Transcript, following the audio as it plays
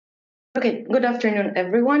Okay, good afternoon,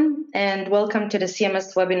 everyone, and welcome to the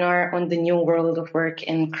CMS webinar on the new world of work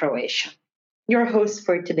in Croatia. Your host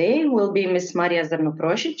for today will be Ms. Marija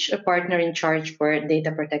Zrnoprosic, a partner in charge for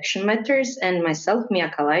data protection matters, and myself, Mia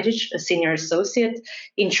Kalajdzic, a senior associate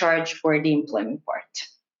in charge for the employment part.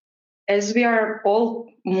 As we are all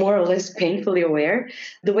more or less painfully aware,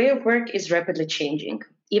 the way of work is rapidly changing.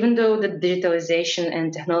 Even though the digitalization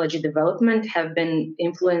and technology development have been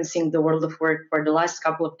influencing the world of work for the last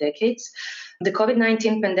couple of decades, the COVID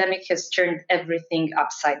 19 pandemic has turned everything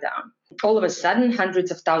upside down. All of a sudden,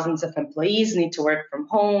 hundreds of thousands of employees need to work from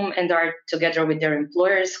home and are, together with their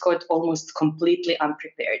employers, caught almost completely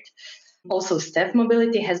unprepared. Also, staff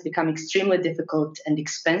mobility has become extremely difficult and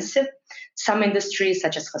expensive. Some industries,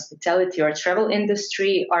 such as hospitality or travel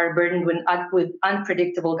industry, are burdened with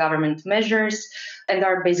unpredictable government measures and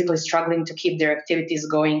are basically struggling to keep their activities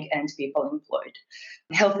going and people employed.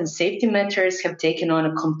 Health and safety matters have taken on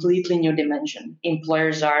a completely new dimension.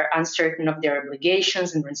 Employers are uncertain of their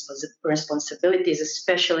obligations and responsibilities,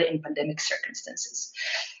 especially in pandemic circumstances.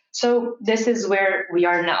 So, this is where we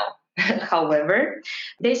are now. However,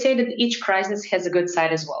 they say that each crisis has a good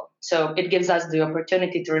side as well. So it gives us the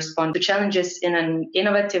opportunity to respond to challenges in an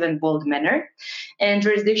innovative and bold manner. And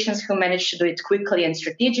jurisdictions who manage to do it quickly and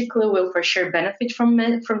strategically will for sure benefit from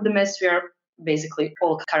the mess we are basically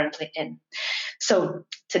all currently in. So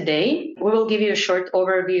today we will give you a short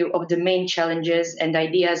overview of the main challenges and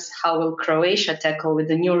ideas how will Croatia tackle with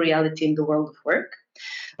the new reality in the world of work.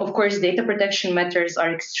 Of course, data protection matters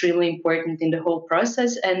are extremely important in the whole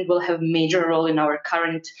process and will have a major role in our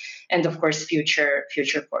current and, of course, future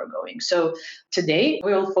foregoing. So today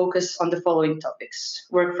we will focus on the following topics: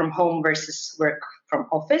 work from home versus work from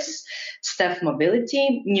office, staff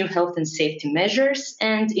mobility, new health and safety measures,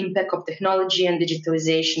 and impact of technology and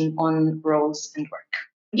digitalization on roles and work.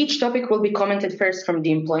 Each topic will be commented first from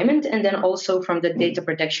the employment and then also from the data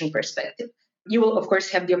protection perspective. You will, of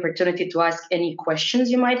course, have the opportunity to ask any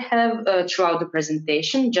questions you might have throughout the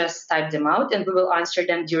presentation. Just type them out and we will answer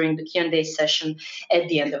them during the Q&A session at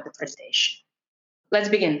the end of the presentation. Let's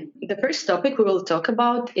begin. The first topic we will talk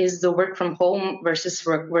about is the work from home versus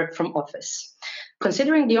work from office.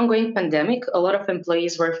 Considering the ongoing pandemic, a lot of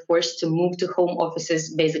employees were forced to move to home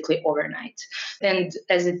offices basically overnight. And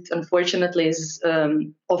as it unfortunately is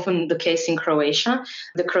often the case in Croatia,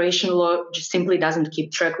 the Croatian law just simply doesn't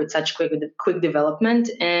keep track with such quick development,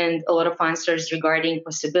 and a lot of answers regarding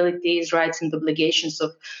possibilities, rights, and obligations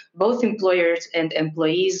of both employers and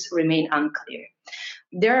employees remain unclear.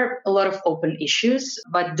 There are a lot of open issues,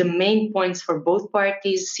 but the main points for both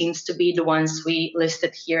parties seems to be the ones we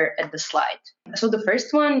listed here at the slide. So the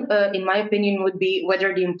first one, in my opinion, would be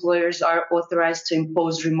whether the employers are authorized to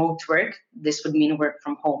impose remote work. This would mean work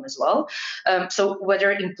from home as well. So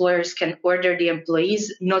whether employers can order the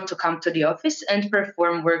employees not to come to the office and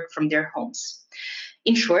perform work from their homes.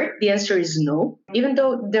 In short, the answer is no. Even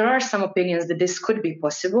though there are some opinions that this could be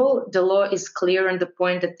possible, the law is clear on the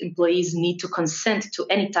point that employees need to consent to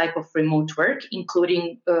any type of remote work,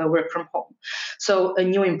 including work from home. So a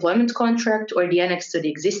new employment contract or the annex to the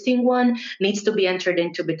existing one needs to be entered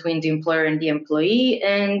into between the employer and the employee.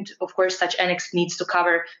 And of course, such annex needs to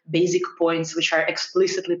cover basic points which are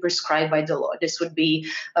explicitly prescribed by the law. This would be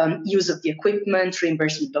use of the equipment,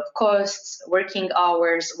 reimbursement of costs, working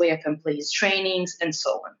hours, way of employees' trainings, and so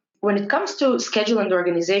on. When it comes to schedule and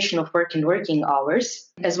organization of work and working hours,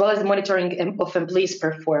 as well as monitoring of employees'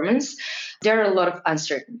 performance, there are a lot of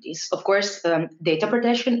uncertainties. Of course, data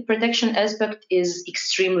protection aspect is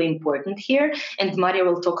extremely important here, and Maria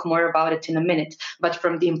will talk more about it in a minute. But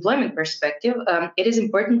from the employment perspective, it is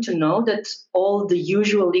important to know that all the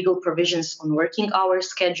usual legal provisions on working hour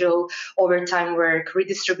schedule, overtime work,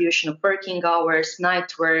 redistribution of working hours,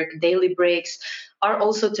 night work, daily breaks, are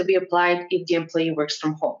also to be applied if the employee works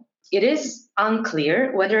from home. It is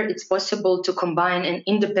unclear whether it's possible to combine an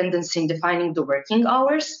independence in defining the working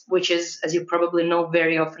hours, which is, as you probably know,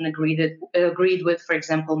 very often agreed with, for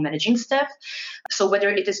example, managing staff. So whether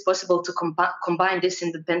it is possible to combine this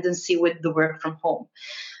independency with the work from home.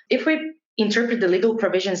 If we interpret the legal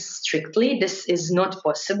provisions strictly, this is not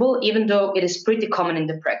possible, even though it is pretty common in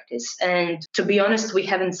the practice. And to be honest, we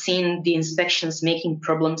haven't seen the inspections making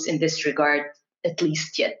problems in this regard, at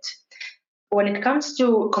least yet. When it comes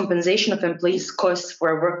to compensation of employees' costs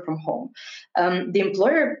for work from home, the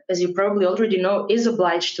employer, as you probably already know, is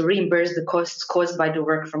obliged to reimburse the costs caused by the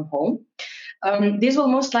work from home. These will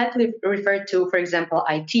most likely refer to, for example,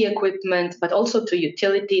 IT equipment, but also to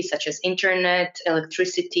utilities such as internet,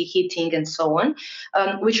 electricity, heating, and so on,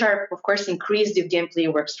 which are, of course, increased if the employee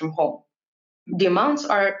works from home. The amounts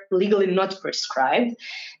are legally not prescribed,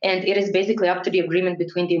 and it is basically up to the agreement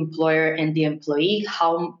between the employer and the employee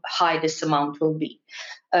how high this amount will be.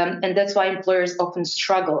 And that's why employers often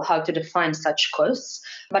struggle how to define such costs.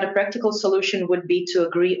 But a practical solution would be to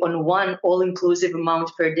agree on one all-inclusive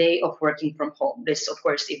amount per day of working from home. This, of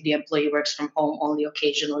course, if the employee works from home only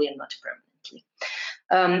occasionally and not permanently.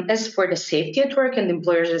 As for the safety at work and the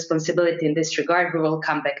employer's responsibility in this regard, we will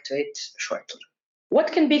come back to it shortly.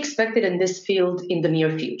 What can be expected in this field in the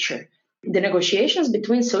near future? The negotiations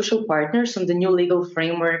between social partners on the new legal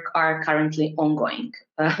framework are currently ongoing.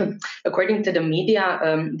 According to the media,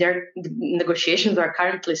 the negotiations are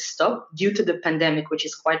currently stopped due to the pandemic, which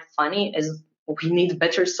is quite funny as we need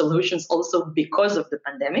better solutions also because of the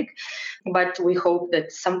pandemic. But we hope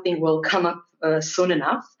that something will come up soon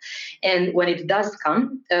enough. And when it does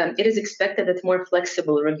come, it is expected that more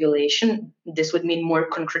flexible regulation, this would mean more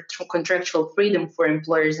contractual freedom for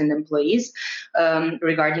employers and employees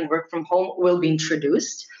regarding work from home, will be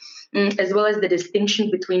introduced, as well as the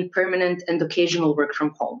distinction between permanent and occasional work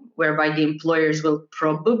from home, whereby the employers will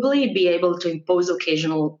probably be able to impose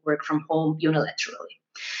occasional work from home unilaterally.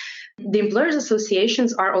 The employers'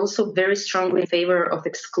 associations are also very strongly in favor of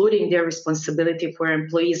excluding their responsibility for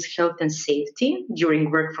employees' health and safety during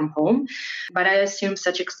work from home, but I assume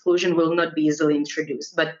such exclusion will not be easily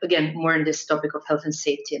introduced. But again, more on this topic of health and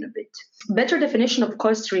safety in a bit. Better definition of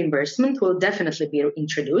cost reimbursement will definitely be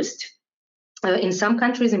introduced. In some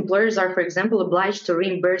countries, employers are, for example, obliged to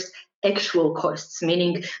reimburse actual costs,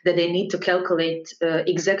 meaning that they need to calculate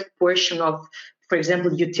exact portion of, for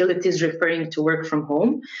example, utilities referring to work from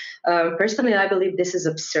home. Personally, I believe this is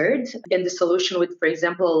absurd, and the solution with, for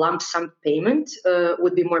example, a lump sum payment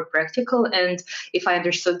would be more practical. And if I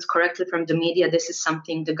understood correctly from the media, this is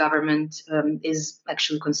something the government is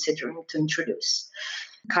actually considering to introduce.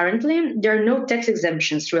 Currently, there are no tax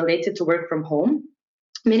exemptions related to work from home,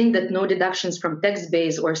 meaning that no deductions from tax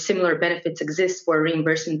base or similar benefits exist for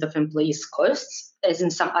reimbursement of employees' costs, as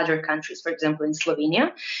in some other countries, for example, in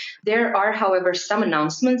Slovenia. There are, however, some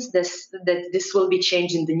announcements that this will be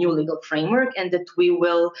changed in the new legal framework and that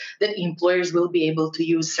employers will be able to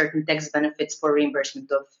use certain tax benefits for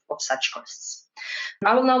reimbursement of such costs.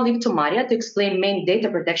 I will now leave to Maria to explain main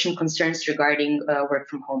data protection concerns regarding work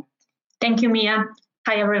from home. Thank you, Mia.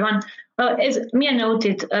 Hi, everyone. Well, as Mia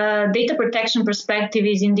noted, data protection perspective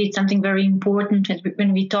is indeed something very important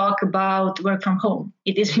when we talk about work from home.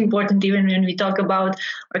 It is important even when we talk about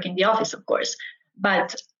work in the office, of course.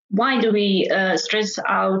 But why do we stress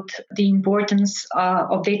out the importance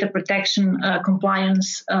of data protection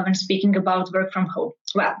compliance when speaking about work from home?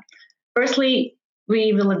 Well, firstly,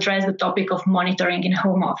 we will address the topic of monitoring in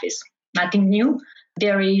home office. Nothing new.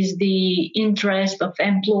 There is the interest of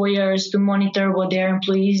employers to monitor what their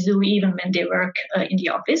employees do even when they work in the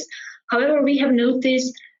office. However, we have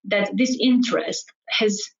noticed that this interest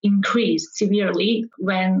has increased severely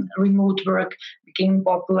when remote work became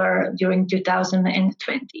popular during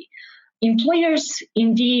 2020. Employers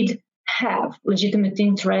indeed have legitimate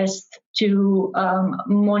interest to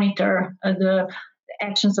monitor the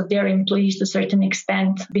actions of their employees to a certain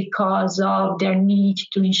extent because of their need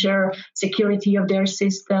to ensure security of their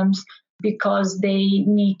systems, because they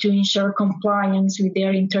need to ensure compliance with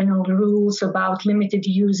their internal rules about limited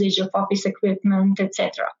usage of office equipment,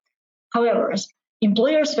 etc. However,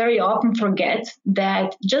 employers very often forget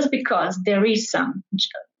that just because there is some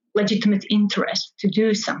legitimate interest to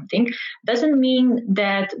do something doesn't mean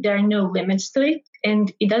that there are no limits to it,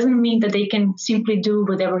 and it doesn't mean that they can simply do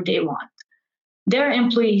whatever they want. There are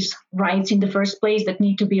employees' rights in the first place that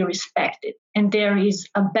need to be respected, and there is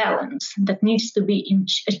a balance that needs to be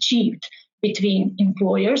achieved between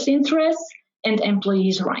employers' interests and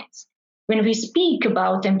employees' rights. When we speak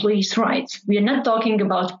about employees' rights, we are not talking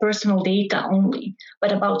about personal data only,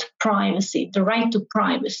 but about privacy, the right to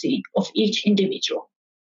privacy of each individual.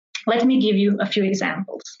 Let me give you a few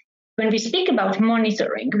examples. When we speak about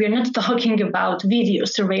monitoring, we are not talking about video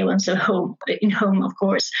surveillance at home, of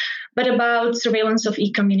course, but about surveillance of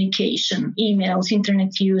e-communication, emails,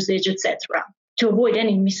 internet usage, etc., to avoid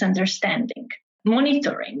any misunderstanding.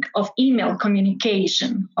 Monitoring of email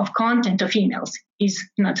communication, of content of emails, is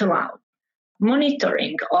not allowed.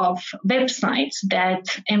 Monitoring of websites that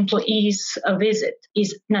employees visit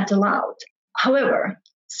is not allowed. However,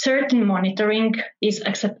 certain monitoring is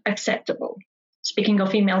acceptable. Speaking of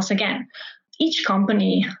emails again, each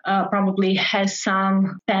company probably has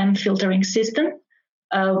some spam filtering system,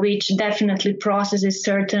 which definitely processes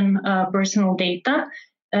certain personal data.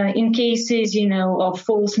 In cases, of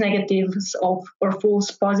false negatives or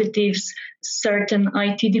false positives, certain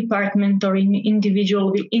IT department or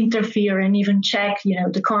individual will interfere and even check,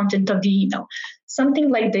 the content of the email. Something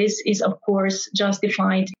like this is, of course,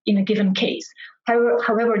 justified in a given case.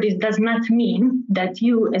 However, this does not mean that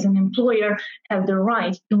you, as an employer, have the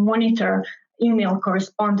right to monitor email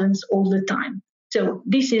correspondence all the time. So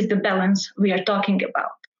this is the balance we are talking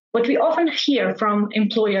about. What we often hear from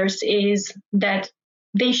employers is that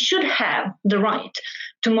they should have the right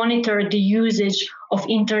to monitor the usage of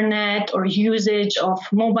internet or usage of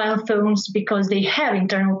mobile phones because they have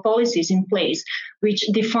internal policies in place which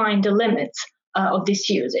define the limits of this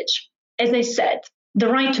usage. As I said, the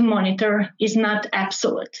right to monitor is not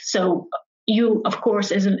absolute. So you, of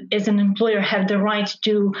course, as an employer, have the right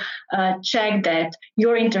to check that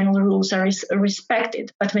your internal rules are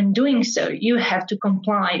respected. But when doing so, you have to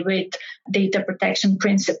comply with data protection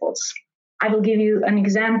principles. I will give you an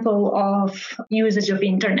example of usage of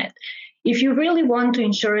internet. If you really want to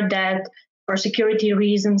ensure that for security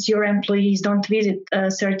reasons, your employees don't visit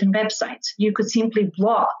certain websites, you could simply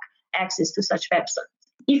block access to such websites.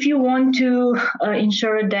 If you want to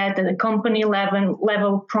ensure that the company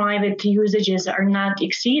level private usages are not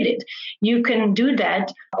exceeded, you can do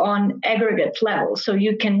that on aggregate level. So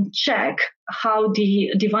you can check how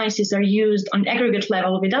the devices are used on aggregate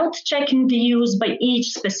level without checking the use by each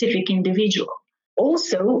specific individual.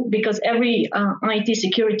 Also, because every IT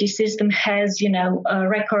security system has,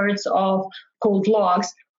 records of called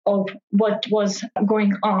logs of what was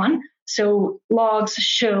going on. So logs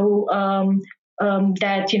show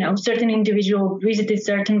that certain individual visited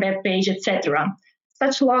certain web page, etc.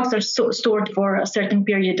 Such logs are stored for a certain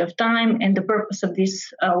period of time, and the purpose of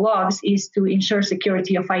these logs is to ensure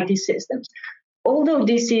security of IT systems. Although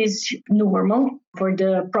this is normal for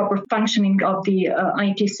the proper functioning of the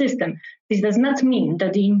IT system, this does not mean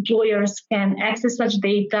that the employers can access such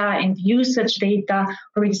data and use such data,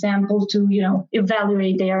 for example, to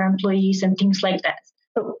evaluate their employees and things like that.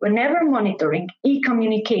 So whenever monitoring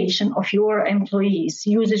e-communication of your employees,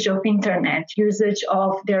 usage of internet, usage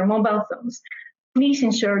of their mobile phones, please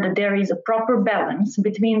ensure that there is a proper balance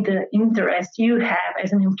between the interest you have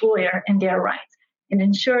as an employer and their rights, and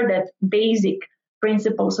ensure that basic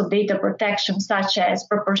principles of data protection, such as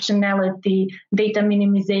proportionality, data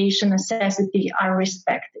minimization, necessity, are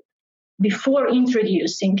respected. Before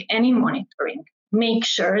introducing any monitoring, make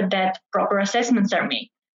sure that proper assessments are made.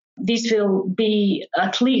 This will be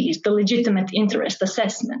at least the legitimate interest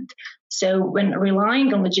assessment. So when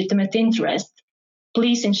relying on legitimate interest,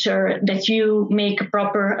 please ensure that you make a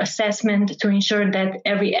proper assessment to ensure that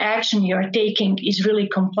every action you are taking is really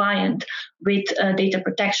compliant with data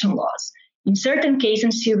protection laws. In certain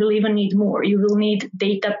cases, you will even need more. You will need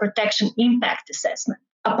data protection impact assessment.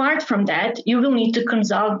 Apart from that, you will need to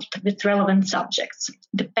consult with relevant subjects.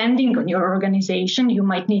 Depending on your organization, you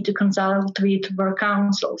might need to consult with work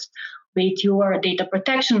councils, with your data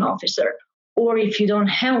protection officer, or if you don't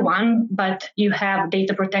have one, but you have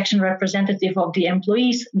data protection representative of the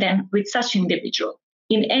employees, then with such individual.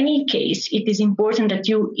 In any case, it is important that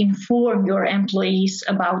you inform your employees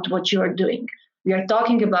about what you are doing. We are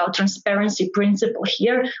talking about transparency principle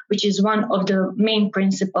here, which is one of the main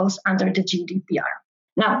principles under the GDPR.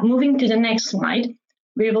 Now, moving to the next slide,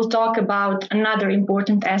 we will talk about another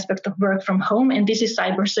important aspect of work from home, and this is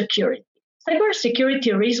cybersecurity.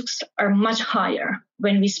 Cybersecurity risks are much higher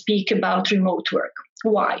when we speak about remote work.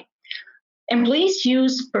 Why? Employees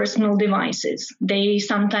use personal devices. They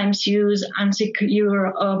sometimes use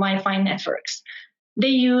unsecure Wi-Fi networks. They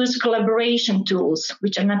use collaboration tools,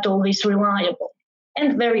 which are not always reliable.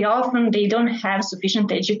 And very often, they don't have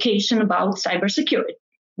sufficient education about cybersecurity.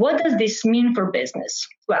 What does this mean for business?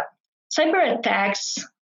 Well, cyber attacks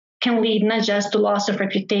can lead not just to loss of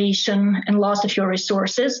reputation and loss of your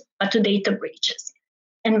resources, but to data breaches.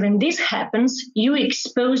 And when this happens, you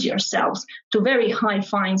expose yourselves to very high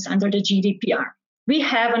fines under the GDPR. We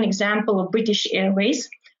have an example of British Airways,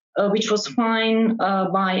 which was fined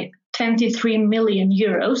by 23 million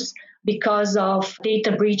euros because of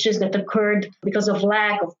data breaches that occurred because of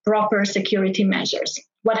lack of proper security measures.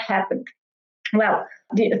 What happened? Well,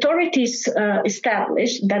 the authorities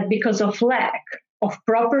established that because of lack of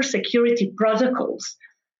proper security protocols,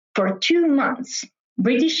 for 2 months,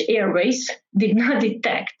 British Airways did not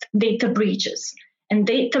detect data breaches. And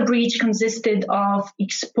data breach consisted of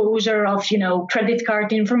exposure of, credit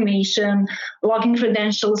card information, login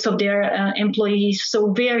credentials of their employees,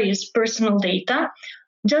 so various personal data,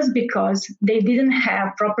 just because they didn't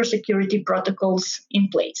have proper security protocols in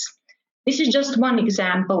place. This is just one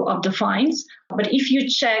example of the fines, but if you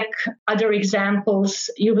check other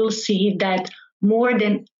examples, you will see that more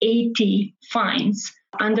than 80 fines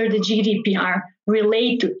under the GDPR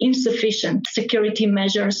relate to insufficient security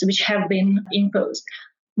measures which have been imposed.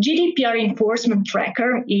 GDPR Enforcement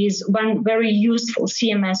Tracker is one very useful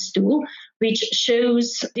CMS tool which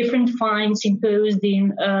shows different fines imposed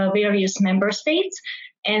in various member states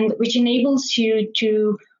and which enables you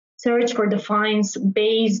to search for the fines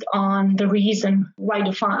based on the reason why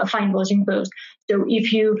the fine was imposed. So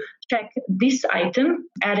if you check this item,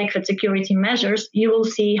 adequate security measures, you will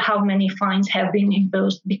see how many fines have been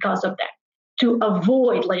imposed because of that. To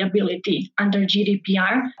avoid liability under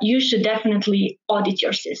GDPR, you should definitely audit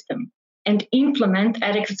your system and implement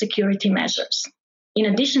adequate security measures. In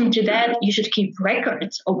addition to that, you should keep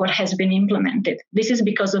records of what has been implemented. This is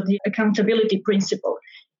because of the accountability principle.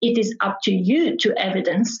 It is up to you to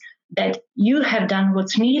evidence that you have done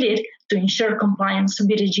what's needed to ensure compliance with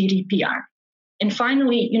the GDPR. And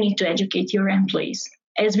finally, you need to educate your employees.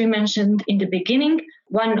 As we mentioned in the beginning,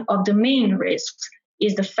 one of the main risks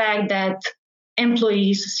is the fact that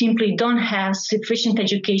employees simply don't have sufficient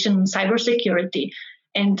education in cybersecurity.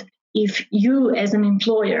 And if you as an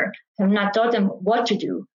employer have not taught them what to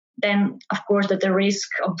do, then of course that the risk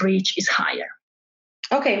of breach is higher.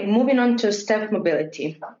 Okay, moving on to staff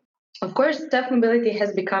mobility. Of course, staff mobility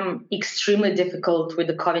has become extremely difficult with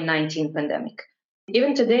the COVID-19 pandemic.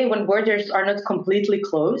 Even today, when borders are not completely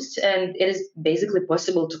closed and it is basically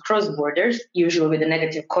possible to cross borders, usually with a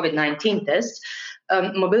negative COVID-19 test,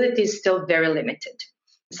 mobility is still very limited.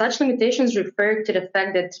 Such limitations refer to the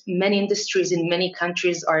fact that many industries in many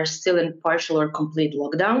countries are still in partial or complete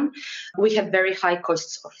lockdown. We have very high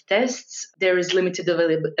costs of tests. There is limited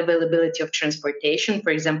availability of transportation.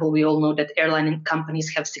 For example, we all know that airline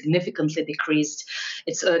companies have significantly decreased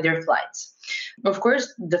their flights. Of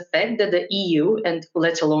course, the fact that the EU, and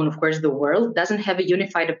let alone, of course, the world, doesn't have a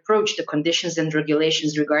unified approach to conditions and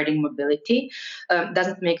regulations regarding mobility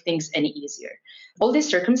doesn't make things any easier. All these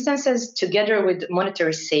circumstances, together with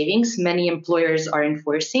monetary savings many employers are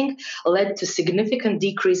enforcing, led to significant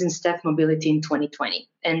decrease in staff mobility in 2020.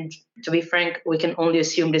 And to be frank, we can only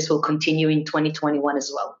assume this will continue in 2021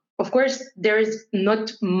 as well. Of course, there is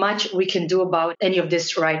not much we can do about any of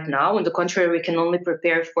this right now. On the contrary, we can only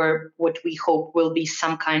prepare for what we hope will be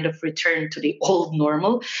some kind of return to the old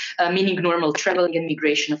normal, meaning normal traveling and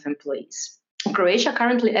migration of employees. Croatia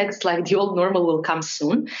currently acts like the old normal will come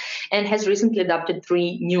soon and has recently adopted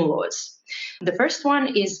 3 new laws. The first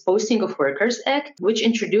one is Posting of Workers Act, which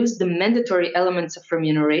introduced the mandatory elements of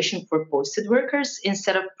remuneration for posted workers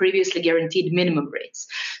instead of previously guaranteed minimum rates.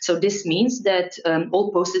 So this means that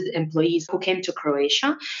all posted employees who came to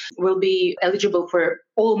Croatia will be eligible for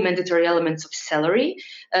all mandatory elements of salary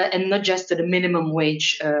and not just to the minimum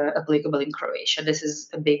wage applicable in Croatia. This is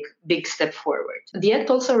a big step forward. The Act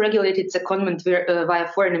also regulated secondment via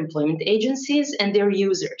foreign employment agencies and their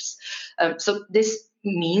users. So this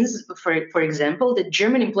means, for example, the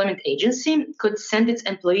German employment agency could send its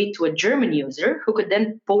employee to a German user who could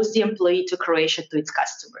then post the employee to Croatia to its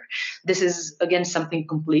customer. This is, again, something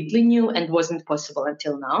completely new and wasn't possible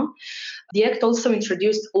until now. The Act also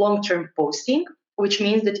introduced long-term posting, which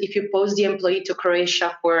means that if you post the employee to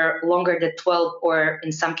Croatia for longer than 12 or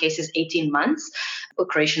in some cases 18 months,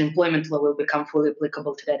 Croatian employment law will become fully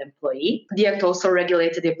applicable to that employee. The Act also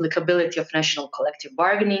regulated the applicability of national collective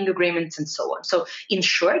bargaining agreements and so on. So in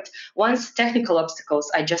short, once technical obstacles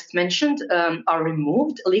I just mentioned are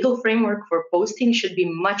removed, a legal framework for posting should be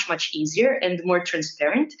much, much easier and more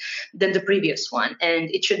transparent than the previous one. And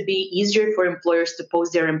it should be easier for employers to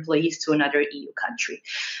post their employees to another EU country.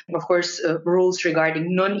 Of course, rules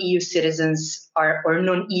regarding non-EU citizens or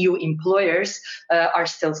non-EU employers are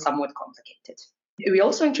still somewhat complicated. We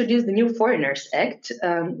also introduced the new Foreigners Act,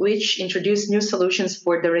 which introduced new solutions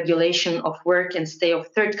for the regulation of work and stay of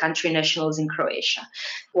third country nationals in Croatia.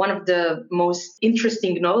 One of the most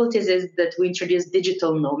interesting novelties is that we introduced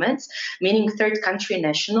digital nomads, meaning third country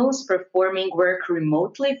nationals performing work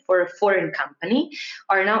remotely for a foreign company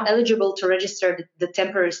are now eligible to register the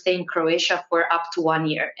temporary stay in Croatia for up to 1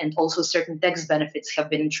 year, and also certain tax benefits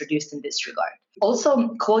have been introduced in this regard. Also,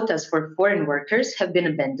 quotas for foreign workers have been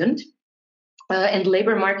abandoned. And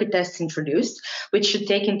labor market tests introduced, which should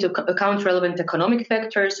take into account relevant economic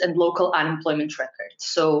factors and local unemployment records.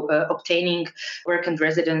 So obtaining work and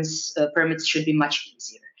residence permits should be much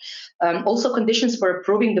easier. Also, conditions for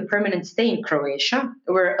approving the permanent stay in Croatia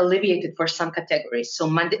were alleviated for some categories. So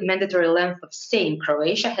mandatory length of stay in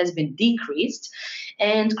Croatia has been decreased,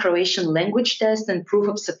 and Croatian language tests and proof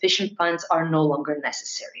of sufficient funds are no longer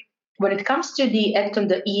necessary. When it comes to the Act on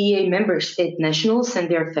the EEA member state nationals and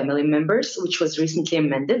their family members, which was recently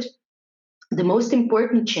amended, the most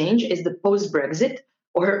important change is the post-Brexit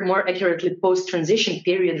or more accurately, post-transition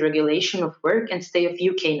period regulation of work and stay of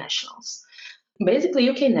UK nationals. Basically,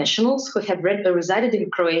 UK nationals who have resided in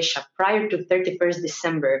Croatia prior to 31st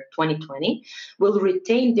December 2020 will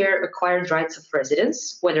retain their acquired rights of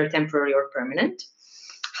residence, whether temporary or permanent.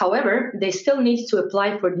 However, they still need to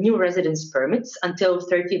apply for new residence permits until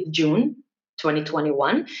 30th June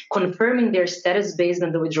 2021, confirming their status based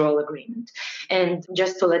on the withdrawal agreement. And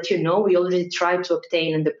just to let you know, we already tried to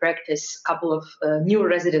obtain in the practice a couple of new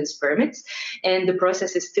residence permits, and the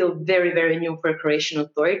process is still very, very new for Croatian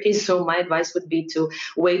authorities. So my advice would be to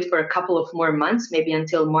wait for a couple of more months, maybe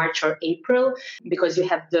until March or April, because you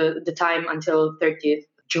have the time until 30th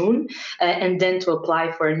June, and then to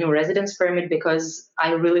apply for a new residence permit, because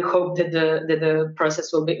I really hope that the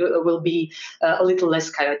process will be a little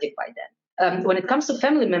less chaotic by then. When it comes to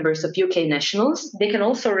family members of UK nationals, they can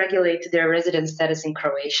also regulate their residence status in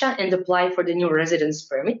Croatia and apply for the new residence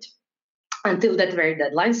permit until that very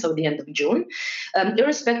deadline, so the end of June,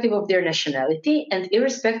 irrespective of their nationality and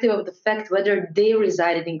irrespective of the fact whether they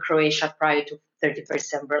resided in Croatia prior to 31st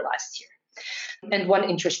December last year. And one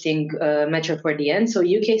interesting measure for the end. So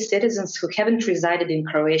UK citizens who haven't resided in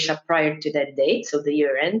Croatia prior to that date, so the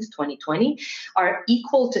year end 2020, are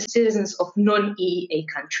equal to citizens of non-EEA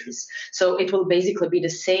countries. So it will basically be the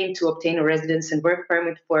same to obtain a residence and work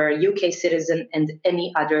permit for a UK citizen and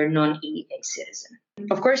any other non-EEA citizen.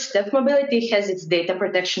 Of course, staff mobility has its data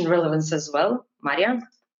protection relevance as well. Maria?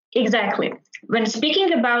 Exactly. When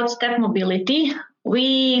speaking about staff mobility,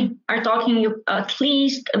 we are talking at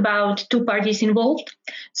least about two parties involved.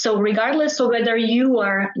 So regardless of whether you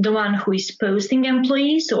are the one who is posting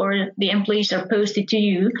employees or the employees are posted to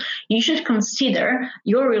you, you should consider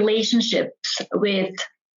your relationships with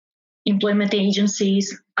employment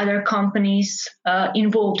agencies, other companies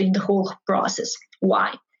involved in the whole process.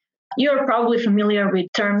 Why? You're probably familiar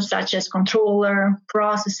with terms such as controller,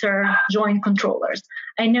 processor, joint controllers.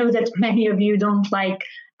 I know that many of you don't like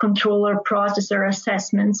controller processor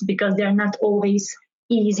assessments because they're not always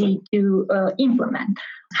easy to implement.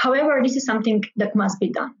 However, this is something that must be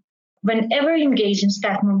done. Whenever you engage in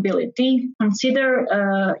staff mobility,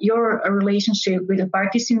 consider your relationship with the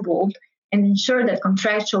parties involved and ensure that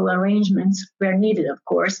contractual arrangements, where needed, of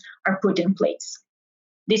course, are put in place.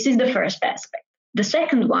 This is the first aspect. The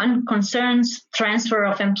second one concerns transfer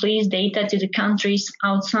of employees' data to the countries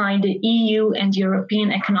outside the EU and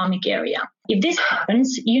European Economic Area. If this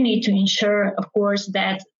happens, you need to ensure, of course,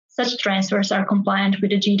 that such transfers are compliant with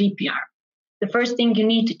the GDPR. The first thing you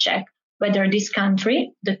need to check whether this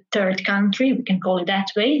country, the third country, we can call it that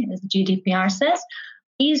way, as the GDPR says,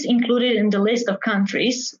 is included in the list of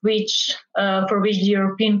countries for which the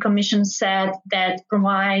European Commission said that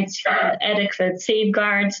provides adequate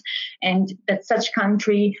safeguards, and that such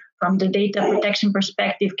country, from the data protection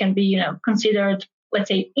perspective, can be considered, let's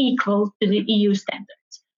say, equal to the EU standards.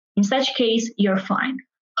 In such case, you're fine.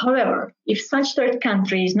 However, if such third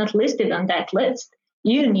country is not listed on that list,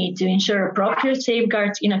 you need to ensure appropriate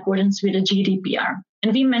safeguards in accordance with the GDPR.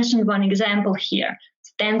 And we mentioned one example here,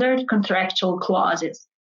 standard contractual clauses.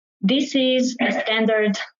 This is a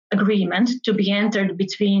standard agreement to be entered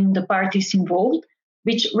between the parties involved,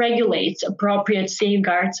 which regulates appropriate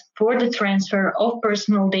safeguards for the transfer of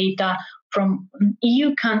personal data from an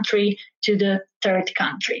EU country to the third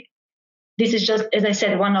country. This is just, as I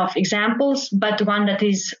said, one of examples, but one that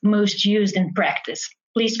is most used in practice.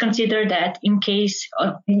 Please consider that in case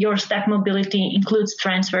of your staff mobility includes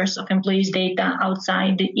transfers of employees' data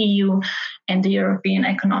outside the EU and the European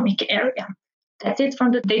Economic Area. That's it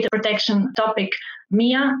from the data protection topic.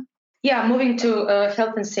 Mia? Yeah, moving to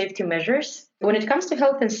health and safety measures. When it comes to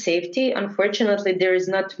health and safety, unfortunately, there is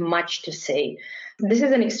not much to say. This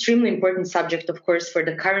is an extremely important subject, of course, for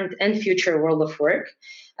the current and future world of work.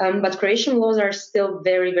 But Croatian laws are still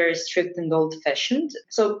very, very strict and old-fashioned.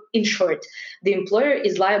 So, in short, the employer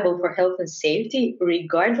is liable for health and safety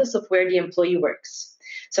regardless of where the employee works.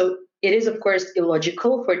 So it is, of course,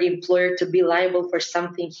 illogical for the employer to be liable for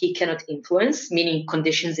something he cannot influence, meaning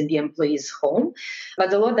conditions in the employee's home. But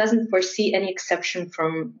the law doesn't foresee any exception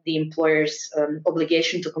from the employer's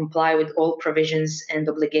obligation to comply with all provisions and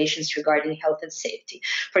obligations regarding health and safety.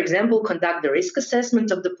 For example, conduct the risk assessment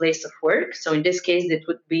of the place of work. So in this case, it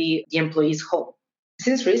would be the employee's home.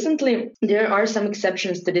 Since recently, there are some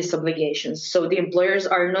exceptions to these obligations. So the employers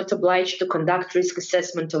are not obliged to conduct risk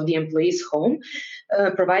assessment of the employee's home,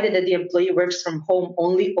 provided that the employee works from home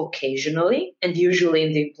only occasionally and usually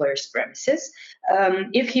in the employer's premises.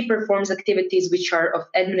 If he performs activities which are of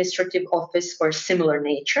administrative office or similar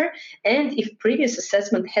nature, and if previous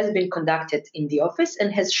assessment has been conducted in the office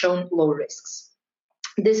and has shown low risks.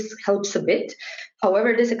 This helps a bit.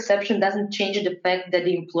 However, this exception doesn't change the fact that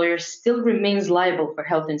the employer still remains liable for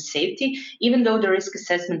health and safety, even though the risk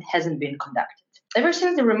assessment hasn't been conducted. Ever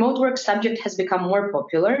since the remote work subject has become more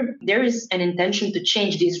popular, there is an intention to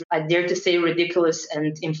change these, I dare to say, ridiculous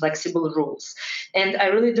and inflexible rules. And I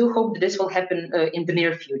really do hope that this will happen in the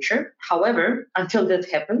near future. However, until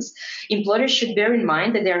that happens, employers should bear in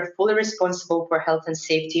mind that they are fully responsible for health and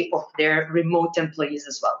safety of their remote employees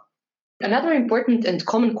as well. Another important and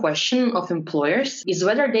common question of employers is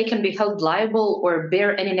whether they can be held liable or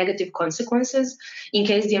bear any negative consequences in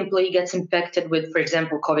case the employee gets infected with, for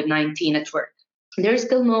example, COVID-19 at work. There is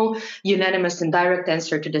still no unanimous and direct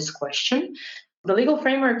answer to this question. The legal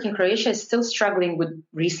framework in Croatia is still struggling with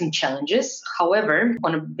recent challenges. However,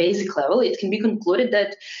 on a basic level, it can be concluded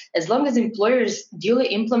that as long as employers duly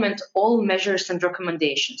implement all measures and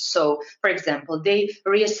recommendations, so, for example, they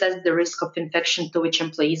reassess the risk of infection to which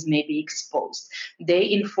employees may be exposed, they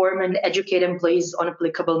inform and educate employees on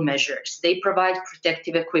applicable measures, they provide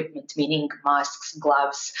protective equipment, meaning masks,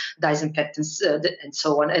 gloves, disinfectants, and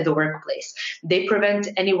so on at the workplace, they prevent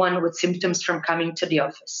anyone with symptoms from coming to the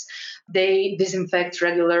office, they disinfect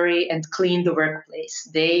regularly and clean the workplace.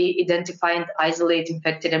 They identify and isolate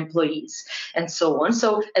infected employees, and so on.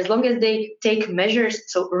 So as long as they take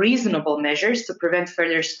measures, so reasonable measures to prevent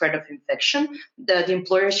further spread of infection, the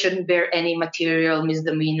employer shouldn't bear any material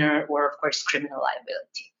misdemeanor or, of course, criminal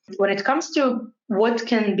liability. When it comes to what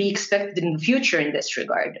can be expected in the future in this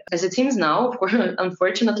regard, as it seems now, of course,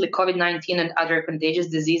 unfortunately, COVID-19 and other contagious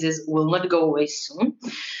diseases will not go away soon.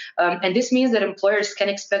 And this means that employers can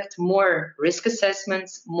expect more risk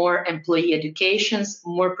assessments, more employee educations,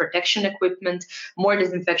 more protection equipment, more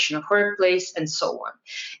disinfection of workplace, and so on.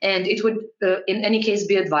 And it would, in any case,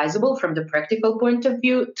 be advisable from the practical point of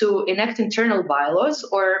view to enact internal bylaws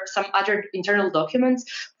or some other internal documents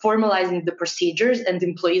formalizing the procedures and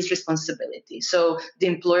employees' responsibility. So the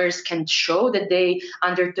employers can show that they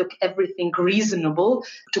undertook everything reasonable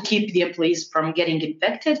to keep the employees from getting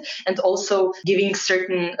infected, and also giving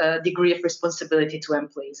certain degree of responsibility to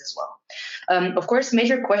employees as well. Of course,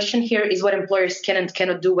 major question here is what employers can and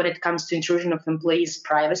cannot do when it comes to intrusion of employees'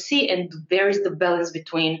 privacy, and where is the balance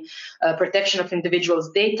between protection of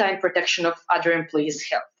individuals' data and protection of other employees'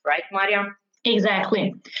 health, right, Maria?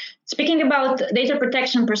 Exactly. Speaking about data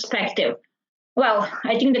protection perspective, well,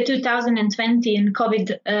 I think the 2020 and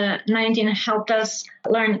COVID-19 helped us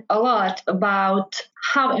learn a lot about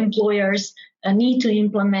how employers need to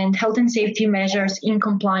implement health and safety measures in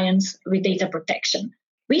compliance with data protection.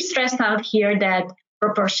 We stressed out here that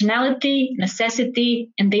proportionality,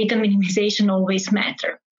 necessity, and data minimization always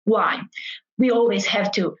matter. Why? We always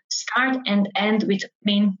have to start and end with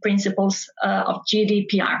main principles of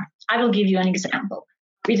GDPR. I will give you an example.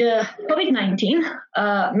 With the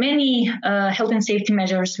COVID-19, many health and safety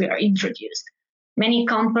measures were introduced. Many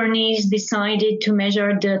companies decided to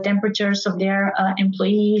measure the temperatures of their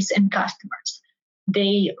employees and customers.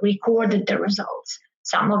 They recorded the results.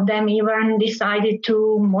 Some of them even decided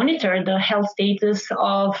to monitor the health status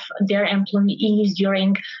of their employees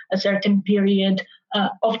during a certain period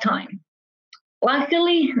of time.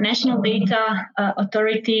 Luckily, national data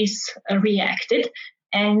authorities reacted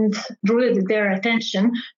and drew their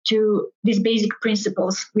attention to these basic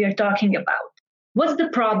principles we are talking about. What's the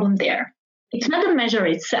problem there? It's not the measure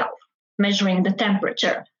itself, measuring the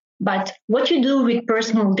temperature, but what you do with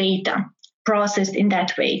personal data processed in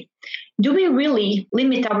that way. Do we really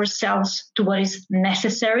limit ourselves to what is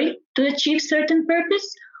necessary to achieve certain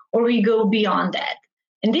purpose, or we go beyond that?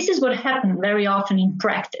 And this is what happens very often in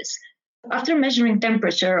practice. After measuring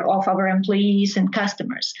temperature of our employees and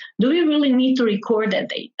customers, do we really need to record that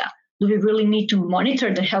data? Do we really need to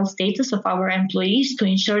monitor the health status of our employees to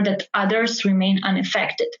ensure that others remain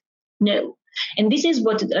unaffected? No. And this is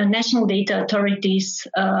what the national data authorities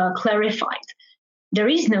clarified. There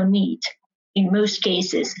is no need, in most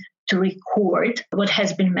cases, to record what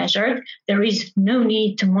has been measured. There is no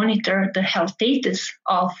need to monitor the health status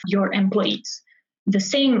of your employees. The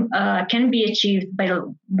same can be achieved by a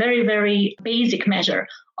very, very basic measure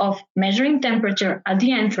of measuring temperature at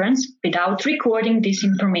the entrance without recording this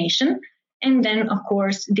information, and then, of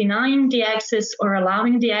course, denying the access or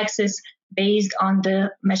allowing the access based on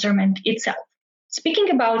the measurement itself.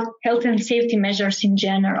 Speaking about health and safety measures in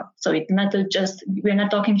general, so it's not just, we're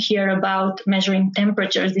not talking here about measuring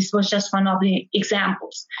temperatures. This was just one of the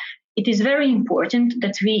examples. It is very important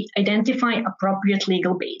that we identify appropriate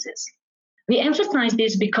legal basis. We emphasize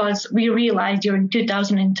this because we realized during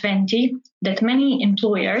 2020 that many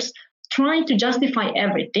employers try to justify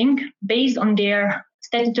everything based on their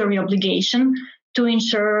statutory obligation to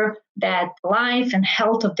ensure that life and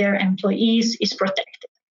health of their employees is protected.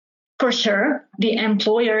 For sure, the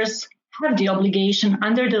employers have the obligation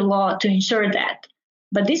under the law to ensure that.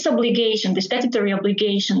 But this obligation, the statutory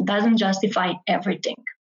obligation, doesn't justify everything.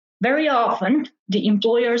 Very often, the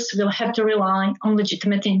employers will have to rely on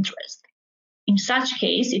legitimate interest. In such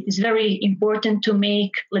case, it is very important to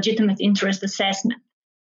make legitimate interest assessment.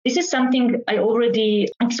 This is something I already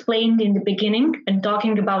explained in the beginning when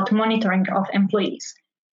talking about monitoring of employees.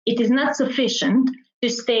 It is not sufficient to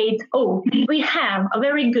state, oh, we have a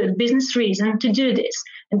very good business reason to do this.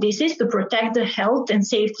 And this is to protect the health and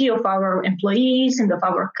safety of our employees and of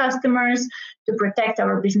our customers, to protect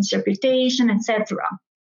our business reputation, etc.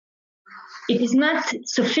 It is not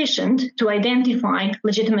sufficient to identify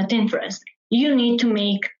legitimate interest. You need to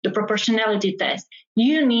make the proportionality test.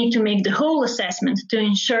 You need to make the whole assessment to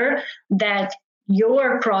ensure that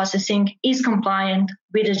your processing is compliant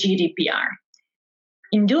with the GDPR.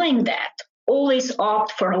 In doing that, always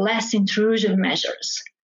opt for less intrusive measures.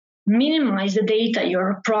 Minimize the data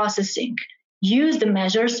you're processing. Use the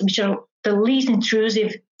measures which are the least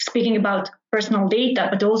intrusive, speaking about personal data,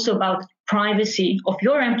 but also about privacy of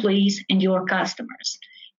your employees and your customers.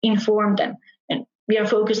 Inform them. And we are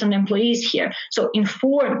focused on employees here. So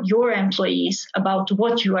inform your employees about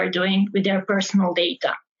what you are doing with their personal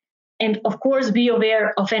data. And of course, be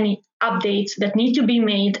aware of any updates that need to be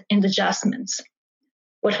made and adjustments.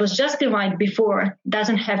 What was justified before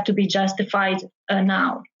doesn't have to be justified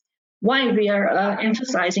now. Why we are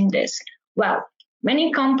emphasizing this? Well,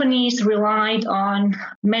 many companies relied on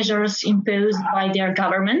measures imposed by their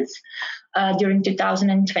governments during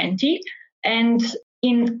 2020. And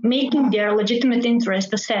in making their legitimate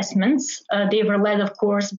interest assessments, they were led, of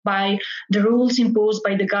course, by the rules imposed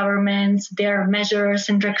by the governments, their measures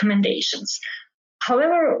and recommendations.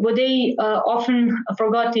 However, what they often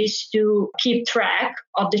forgot is to keep track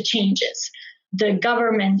of the changes. The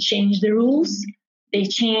government changed the rules, they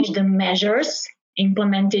changed the measures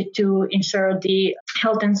implemented to ensure the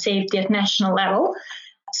health and safety at national level.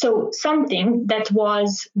 So something that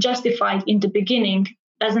was justified in the beginning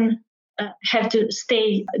doesn't have to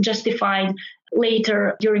stay justified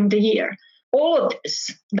later during the year. All of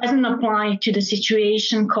this doesn't apply to the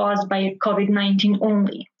situation caused by COVID-19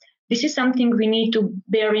 only. This is something we need to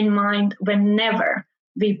bear in mind whenever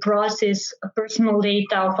we process personal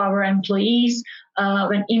data of our employees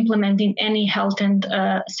when implementing any health and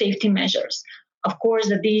safety measures. Of course,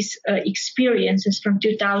 these experiences from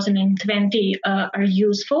 2020 are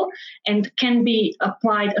useful and can be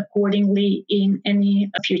applied accordingly in any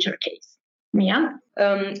future case. Mia?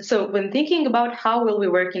 So when thinking about how will we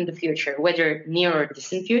work in the future, whether near or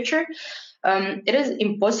distant future, it is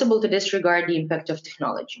impossible to disregard the impact of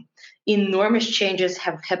technology. Enormous changes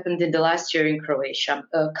have happened in the last year in Croatia.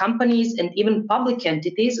 Companies and even public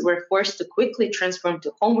entities were forced to quickly transform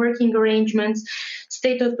to home working arrangements.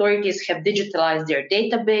 State authorities have digitalized their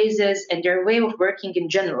databases and their way of working in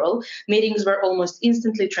general. Meetings were almost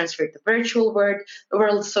instantly transferred to virtual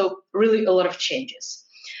world, so really a lot of changes.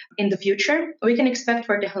 In the future, we can expect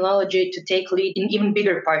for technology to take lead in even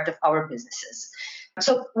bigger part of our businesses.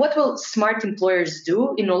 So what will smart employers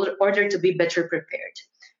do in order to be better prepared?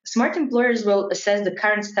 Smart employers will assess the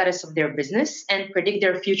current status of their business and predict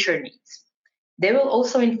their future needs. They will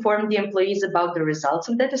also inform the employees about the results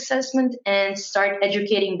of that assessment and start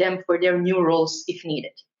educating them for their new roles if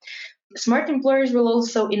needed. Smart employers will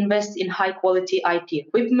also invest in high-quality IT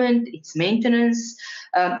equipment, its maintenance,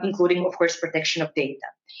 including, of course, protection of data.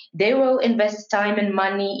 They will invest time and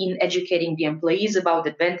money in educating the employees about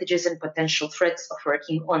the advantages and potential threats of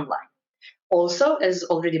working online. Also, as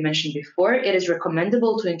already mentioned before, it is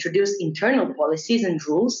recommendable to introduce internal policies and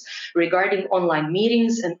rules regarding online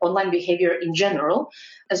meetings and online behavior in general,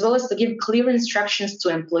 as well as to give clear instructions to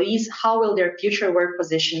employees how will their future work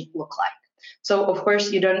position look like. So, of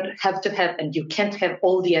course, you don't have to have, and you can't have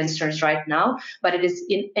all the answers right now, but it is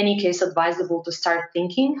in any case advisable to start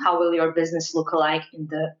thinking how will your business look like in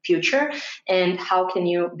the future and how can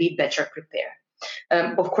you be better prepared.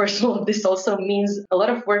 Of course, all of this also means a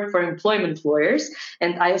lot of work for employment lawyers,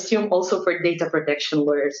 and I assume also for data protection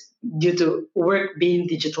lawyers due to work being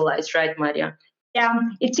digitalized, right, Maria? Yeah,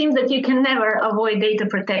 it seems that you can never avoid data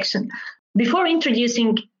protection. Before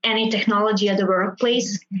introducing any technology at the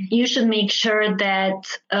workplace, you should make sure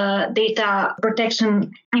that data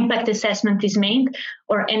protection impact assessment is made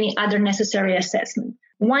or any other necessary assessment.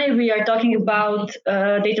 Why we are talking about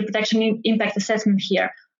data protection impact assessment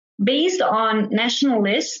here? Based on national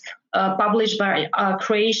list published by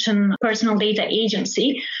Croatian Personal Data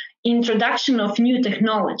Agency, introduction of new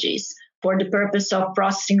technologies for the purpose of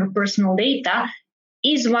processing of personal data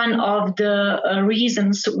is one of the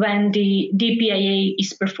reasons when the DPIA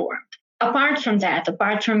is performed. Apart from that,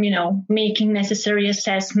 apart from, making necessary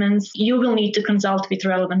assessments, you will need to consult with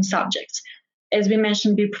relevant subjects. As we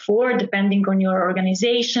mentioned before, depending on your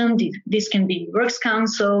organization, this can be Works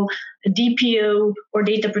Council, DPO, or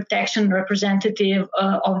data protection representative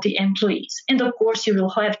of the employees. And of course, you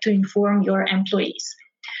will have to inform your employees.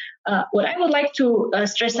 What I would like to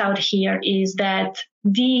stress out here is that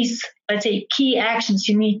these, let's say, key actions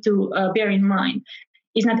you need to bear in mind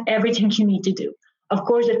is not everything you need to do. Of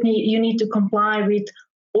course, you need to comply with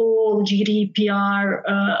all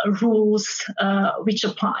GDPR rules which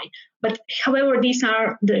apply. But however, these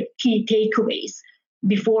are the key takeaways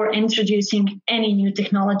before introducing any new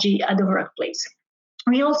technology at the workplace.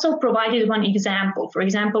 We also provided one example. For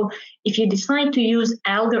example, if you decide to use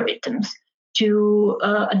algorithms to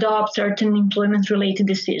adopt certain employment-related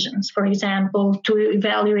decisions, for example, to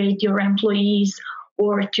evaluate your employees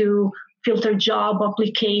or to filter job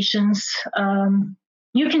applications,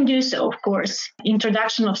 you can do so, of course.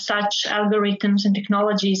 Introduction of such algorithms and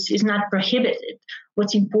technologies is not prohibited.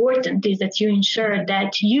 What's important is that you ensure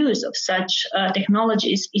that use of such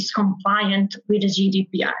technologies is compliant with the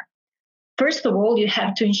GDPR. First of all, you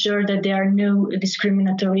have to ensure that there are no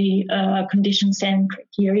discriminatory conditions and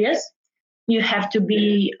criteria. You have to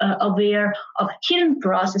be aware of hidden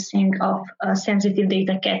processing of sensitive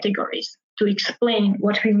data categories. To explain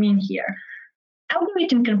what we mean here,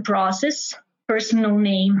 algorithm can process personal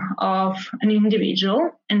name of an individual,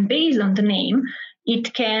 and based on the name,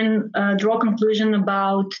 it can draw conclusion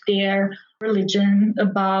about their religion,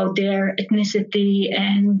 about their ethnicity,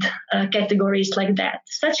 and categories like that.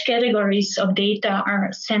 Such categories of data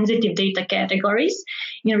are sensitive data categories,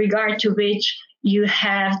 in regard to which you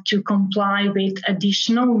have to comply with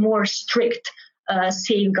additional, more strict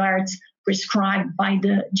safeguards prescribed by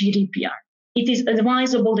the GDPR. It is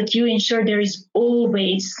advisable that you ensure there is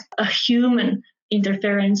always a human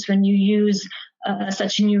interference when you use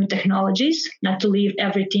such new technologies, not to leave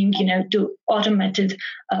everything, to automated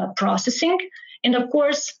processing. And of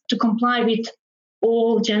course, to comply with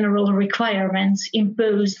all general requirements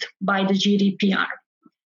imposed by the GDPR.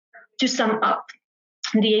 To sum up,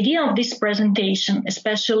 the idea of this presentation,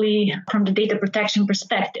 especially from the data protection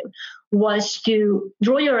perspective, was to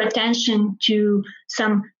draw your attention to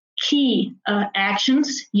some key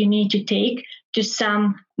actions you need to take, to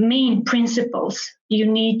some main principles you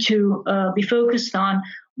need to be focused on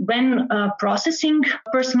when processing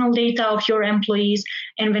personal data of your employees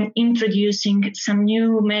and when introducing some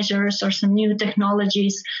new measures or some new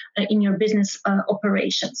technologies in your business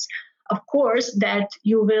operations. Of course, that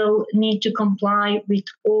you will need to comply with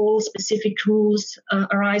all specific rules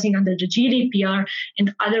arising under the GDPR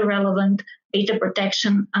and other relevant data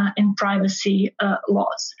protection and privacy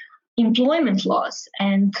laws. Employment laws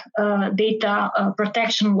and data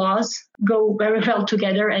protection laws go very well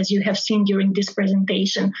together, as you have seen during this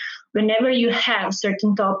presentation. Whenever you have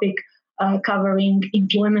certain topic covering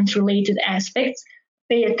employment-related aspects,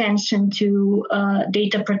 pay attention to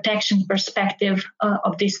data protection perspective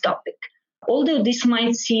of this topic. Although this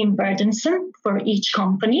might seem burdensome for each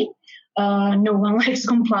company, no one likes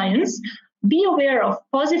compliance, be aware of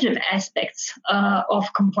positive aspects of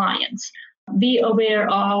compliance. Be aware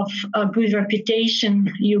of a good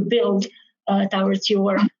reputation you build towards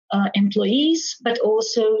your employees, but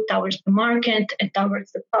also towards the market and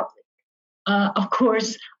towards the public. Of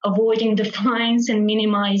course, avoiding the fines and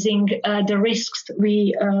minimizing the risks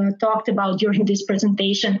we talked about during this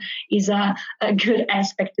presentation is a good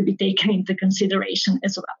aspect to be taken into consideration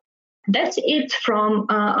as well. That's it from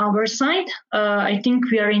our side. I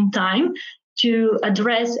think we are in time to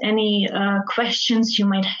address any questions you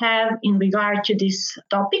might have in regard to these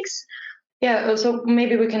topics. Yeah, so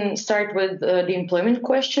maybe we can start with the employment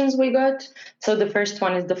questions we got. So the first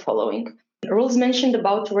one is the following. Rules mentioned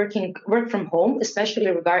about work from home, especially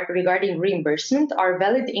regarding reimbursement, are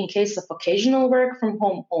valid in case of occasional work from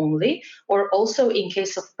home only, or also in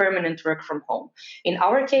case of permanent work from home. In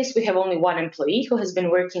our case, we have only one employee who has been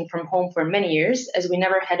working from home for many years, as we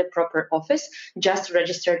never had a proper office, just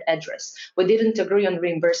registered address. We didn't agree on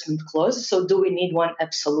reimbursement clause, so do we need one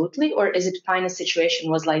absolutely, or is it fine a situation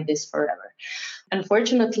was like this forever?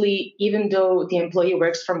 Unfortunately, even though the employee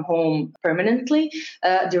works from home permanently,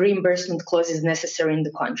 the reimbursement clause is necessary in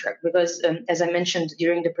the contract because, as I mentioned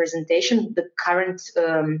during the presentation, the current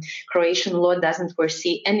Croatian law doesn't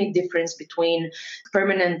foresee any difference between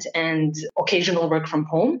permanent and occasional work from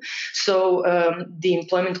home. So the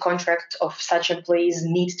employment contract of such employees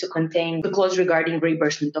needs to contain the clause regarding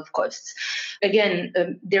reimbursement of costs. Again,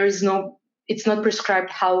 there is no it's not prescribed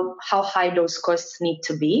how high those costs need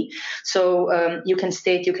to be. So you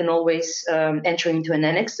can always enter into an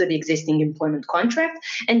annex to the existing employment contract,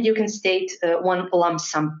 and you can state one lump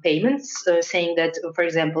sum payments, saying that, for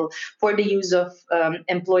example, for the use of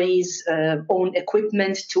employees' own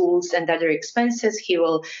equipment, tools, and other expenses he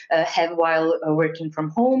will have while working from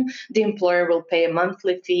home, the employer will pay a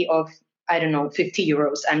monthly fee of, I don't know, 50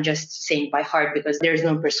 euros. I'm just saying by heart because there's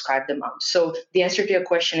no prescribed amount. So the answer to your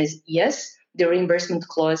question is yes, the reimbursement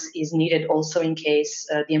clause is needed also in case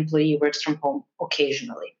the employee works from home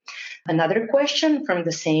occasionally. Another question from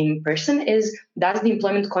the same person is, does the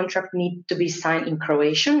employment contract need to be signed in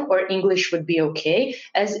Croatian, or English would be okay,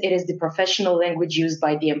 as it is the professional language used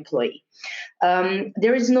by the employee?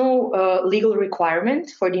 There is no legal requirement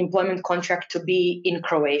for the employment contract to be in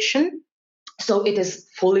Croatian. So it is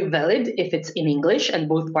fully valid if it's in English and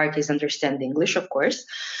both parties understand English, of course.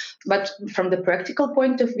 But from the practical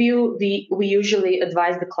point of view, we usually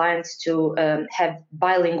advise the clients to have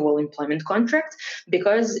bilingual employment contracts,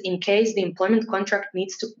 because in case the employment contract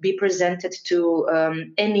needs to be presented to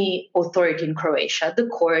any authority in Croatia, the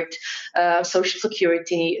court, social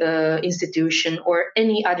security institution, or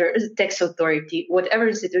any other tax authority, whatever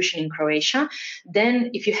institution in Croatia,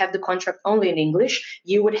 then if you have the contract only in English,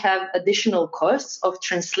 you would have additional costs of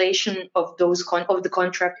translation of of the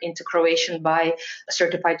contract into Croatian by a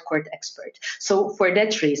certified court expert. So for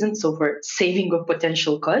that reason, so for saving of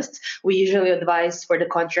potential costs, we usually advise for the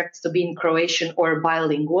contracts to be in Croatian or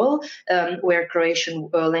bilingual, where Croatian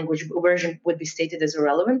language version would be stated as a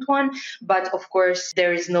relevant one. But of course,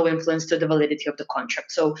 there is no influence to the validity of the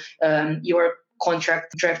contract. So your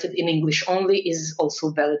contract drafted in English only is also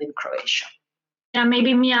valid in Croatia. Yeah,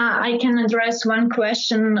 maybe Mia, I can address one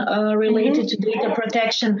question related to data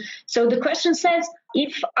protection. So the question says,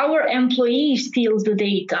 if our employee steals the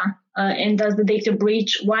data and does the data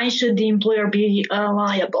breach, why should the employer be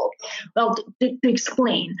liable? Well, to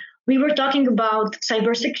explain, we were talking about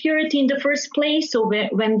cybersecurity in the first place. So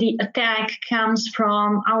when the attack comes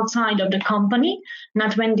from outside of the company,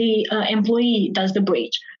 not when the employee does the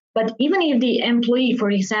breach. But even if the employee,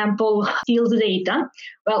 for example, steals the data,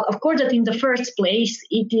 well, of course, that in the first place,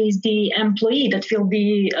 it is the employee that will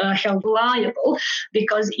be held liable,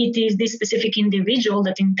 because it is this specific individual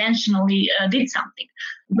that intentionally did something.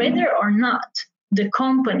 Whether or not the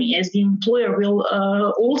company as the employer will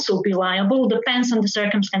also be liable depends on the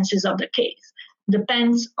circumstances of the case,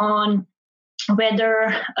 depends on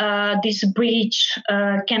whether this breach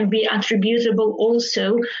can be attributable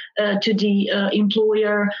also to the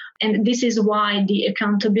employer. And this is why the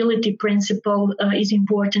accountability principle is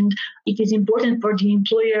important. It is important for the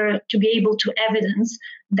employer to be able to evidence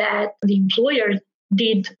that the employer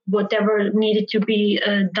did whatever needed to be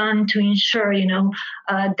done to ensure,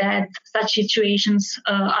 that such situations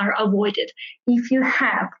are avoided. If you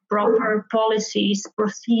have proper policies,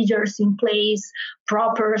 procedures in place,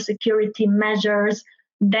 proper security measures,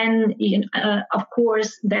 then, of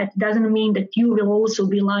course, that doesn't mean that you will also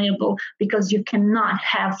be liable, because you cannot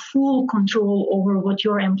have full control over what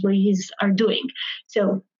your employees are doing.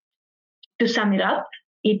 So, to sum it up,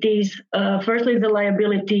 it is firstly the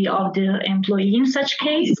liability of the employee in such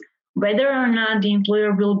case. Whether or not the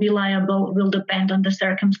employer will be liable will depend on the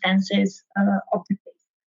circumstances of the case.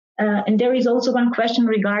 And there is also one question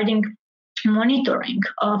regarding monitoring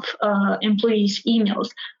of employees' emails,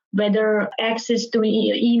 whether access to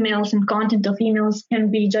emails and content of emails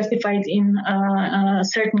can be justified in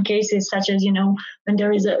certain cases, such as, when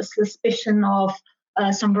there is a suspicion of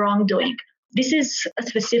some wrongdoing. This is a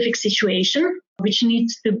specific situation which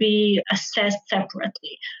needs to be assessed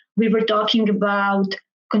separately. We were talking about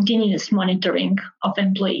continuous monitoring of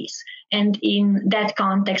employees. And in that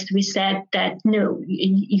context, we said that no,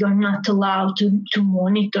 you're not allowed to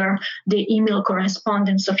monitor the email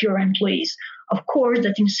correspondence of your employees. Of course,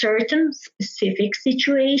 that in certain specific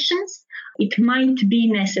situations, it might be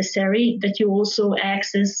necessary that you also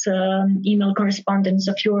access email correspondence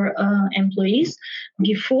of your employees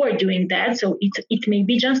before doing that. So it may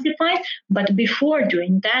be justified, but before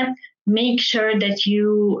doing that, make sure that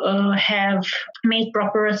you have made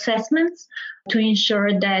proper assessments to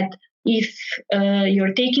ensure that if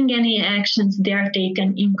you're taking any actions, they are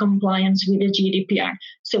taken in compliance with the GDPR.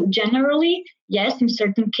 So generally, yes, in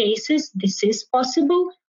certain cases, this is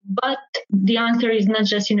possible. But the answer is not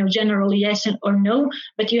just, generally yes or no,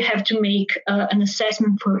 but you have to make an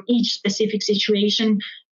assessment for each specific situation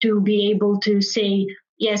to be able to say,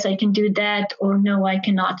 yes, I can do that, or no, I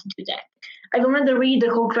cannot do that. I will not read the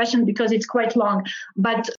whole question because it's quite long,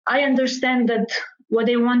 but I understand that what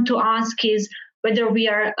they want to ask is, whether we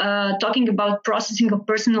are talking about processing of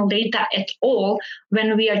personal data at all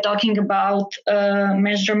when we are talking about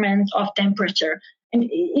measurement of temperature. And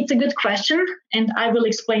it's a good question, and I will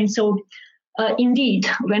explain. So indeed,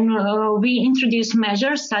 when we introduce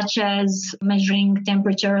measures such as measuring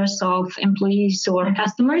temperatures of employees or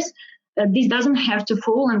customers, this doesn't have to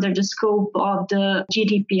fall under the scope of the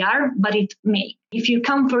GDPR, but it may. If you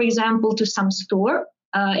come, for example, to some store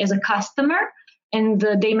as a customer, and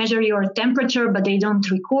they measure your temperature, but they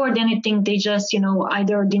don't record anything, they just,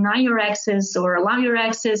 either deny your access or allow your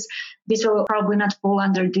access, this will probably not fall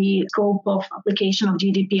under the scope of application of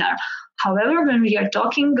GDPR. However, when we are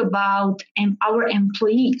talking about our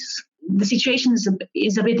employees, the situation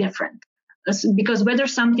is a bit different. Because whether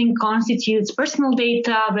something constitutes personal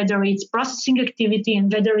data, whether it's processing activity,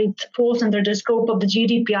 and whether it falls under the scope of the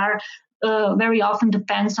GDPR, very often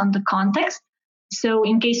depends on the context. So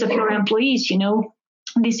in case of your employees,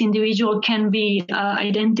 this individual can be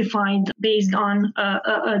identified based on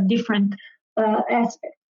a different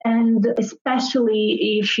aspect. And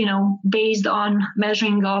especially if, based on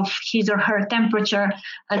measuring of his or her temperature,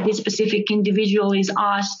 this specific individual is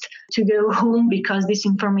asked to go home because this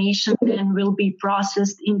information then will be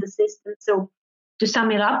processed in the system. So to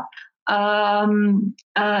sum it up,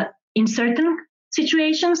 in certain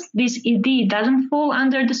situations, this indeed doesn't fall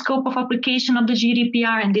under the scope of application of the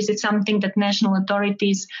GDPR, and this is something that national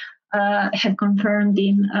authorities have confirmed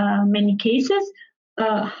in many cases.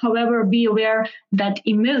 However, be aware that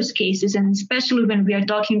in most cases, and especially when we are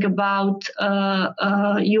talking about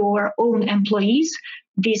your own employees,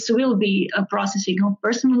 this will be a processing of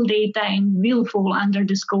personal data and will fall under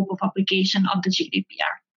the scope of application of the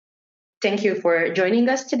GDPR. Thank you for joining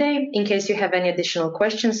us today. In case you have any additional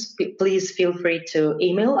questions, please feel free to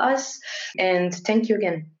email us. And thank you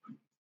again.